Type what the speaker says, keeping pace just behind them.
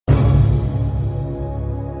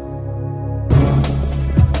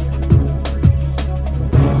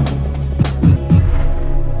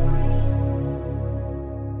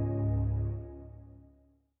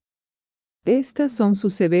Estas son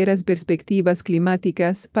sus severas perspectivas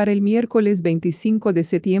climáticas para el miércoles 25 de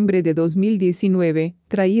septiembre de 2019,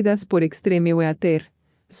 traídas por Extreme Weather.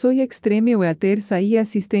 Soy Extreme Weather y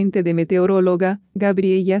asistente de meteoróloga,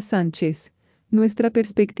 Gabriela Sánchez. Nuestra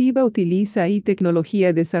perspectiva utiliza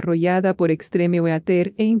tecnología desarrollada por Extreme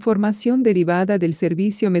Weather e información derivada del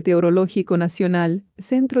Servicio Meteorológico Nacional,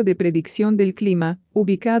 Centro de Predicción del Clima,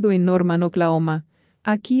 ubicado en Norman, Oklahoma.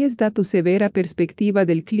 Aquí está tu severa perspectiva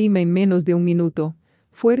del clima en menos de un minuto.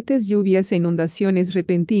 Fuertes lluvias e inundaciones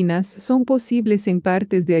repentinas son posibles en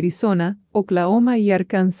partes de Arizona, Oklahoma y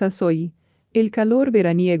Arkansas hoy. El calor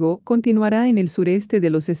veraniego continuará en el sureste de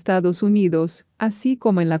los Estados Unidos, así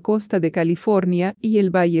como en la costa de California y el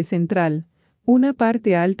Valle Central. Una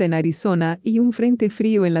parte alta en Arizona y un frente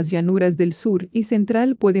frío en las llanuras del sur y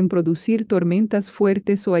central pueden producir tormentas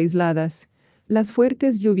fuertes o aisladas. Las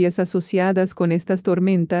fuertes lluvias asociadas con estas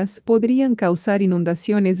tormentas podrían causar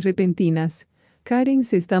inundaciones repentinas. Karen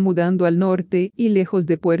se está mudando al norte y lejos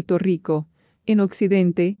de Puerto Rico. En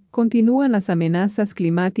Occidente, continúan las amenazas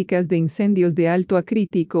climáticas de incendios de alto a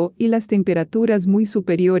crítico y las temperaturas muy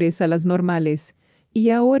superiores a las normales.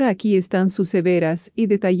 Y ahora aquí están sus severas y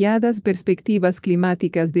detalladas perspectivas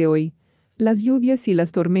climáticas de hoy. Las lluvias y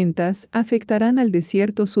las tormentas afectarán al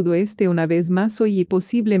desierto sudoeste una vez más hoy y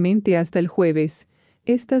posiblemente hasta el jueves.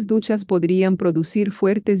 Estas duchas podrían producir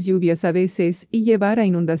fuertes lluvias a veces y llevar a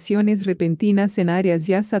inundaciones repentinas en áreas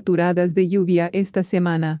ya saturadas de lluvia esta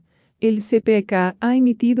semana. El CPK ha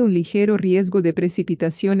emitido un ligero riesgo de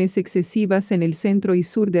precipitaciones excesivas en el centro y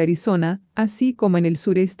sur de Arizona, así como en el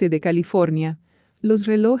sureste de California. Los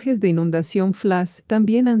relojes de inundación flash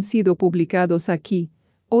también han sido publicados aquí.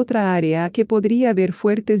 Otra área que podría haber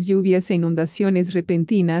fuertes lluvias e inundaciones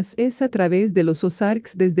repentinas es a través de los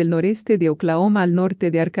Ozarks desde el noreste de Oklahoma al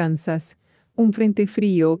norte de Arkansas. Un frente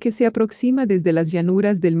frío que se aproxima desde las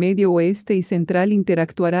llanuras del medio oeste y central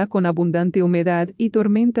interactuará con abundante humedad y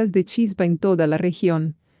tormentas de chispa en toda la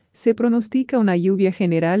región. Se pronostica una lluvia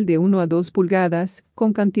general de 1 a 2 pulgadas,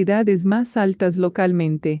 con cantidades más altas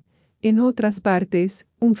localmente. En otras partes,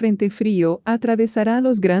 un frente frío atravesará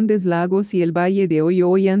los Grandes Lagos y el Valle de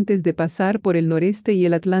hoy antes de pasar por el noreste y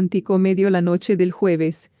el Atlántico medio la noche del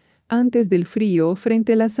jueves. Antes del frío,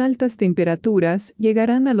 frente a las altas temperaturas,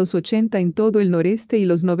 llegarán a los 80 en todo el noreste y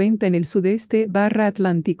los 90 en el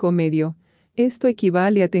sudeste/Atlántico medio. Esto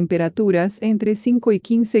equivale a temperaturas entre 5 y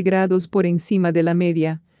 15 grados por encima de la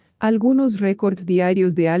media. Algunos récords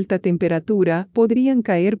diarios de alta temperatura podrían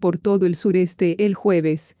caer por todo el sureste el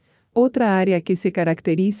jueves. Otra área que se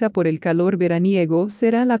caracteriza por el calor veraniego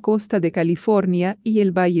será la costa de California y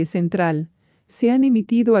el Valle Central. Se han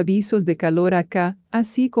emitido avisos de calor acá,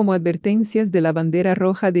 así como advertencias de la bandera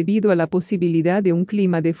roja debido a la posibilidad de un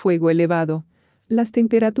clima de fuego elevado. Las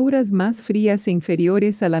temperaturas más frías e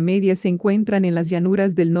inferiores a la media se encuentran en las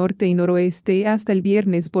llanuras del norte y noroeste hasta el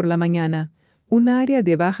viernes por la mañana. Un área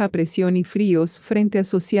de baja presión y fríos frente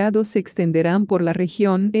asociados se extenderán por la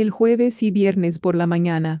región el jueves y viernes por la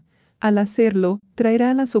mañana. Al hacerlo,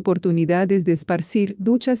 traerá las oportunidades de esparcir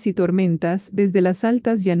duchas y tormentas desde las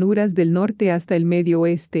altas llanuras del norte hasta el medio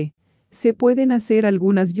oeste. Se pueden hacer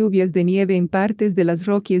algunas lluvias de nieve en partes de las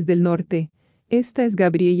Rockies del norte. Esta es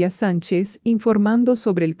Gabriela Sánchez informando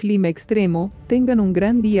sobre el clima extremo. Tengan un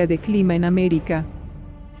gran día de clima en América.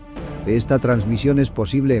 Esta transmisión es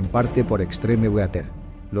posible en parte por Extreme Weather.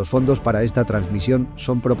 Los fondos para esta transmisión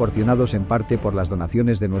son proporcionados en parte por las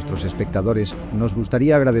donaciones de nuestros espectadores. Nos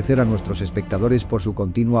gustaría agradecer a nuestros espectadores por su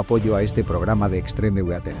continuo apoyo a este programa de Extreme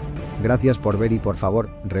Weather. Gracias por ver y por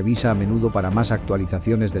favor, revisa a menudo para más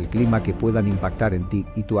actualizaciones del clima que puedan impactar en ti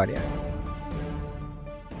y tu área.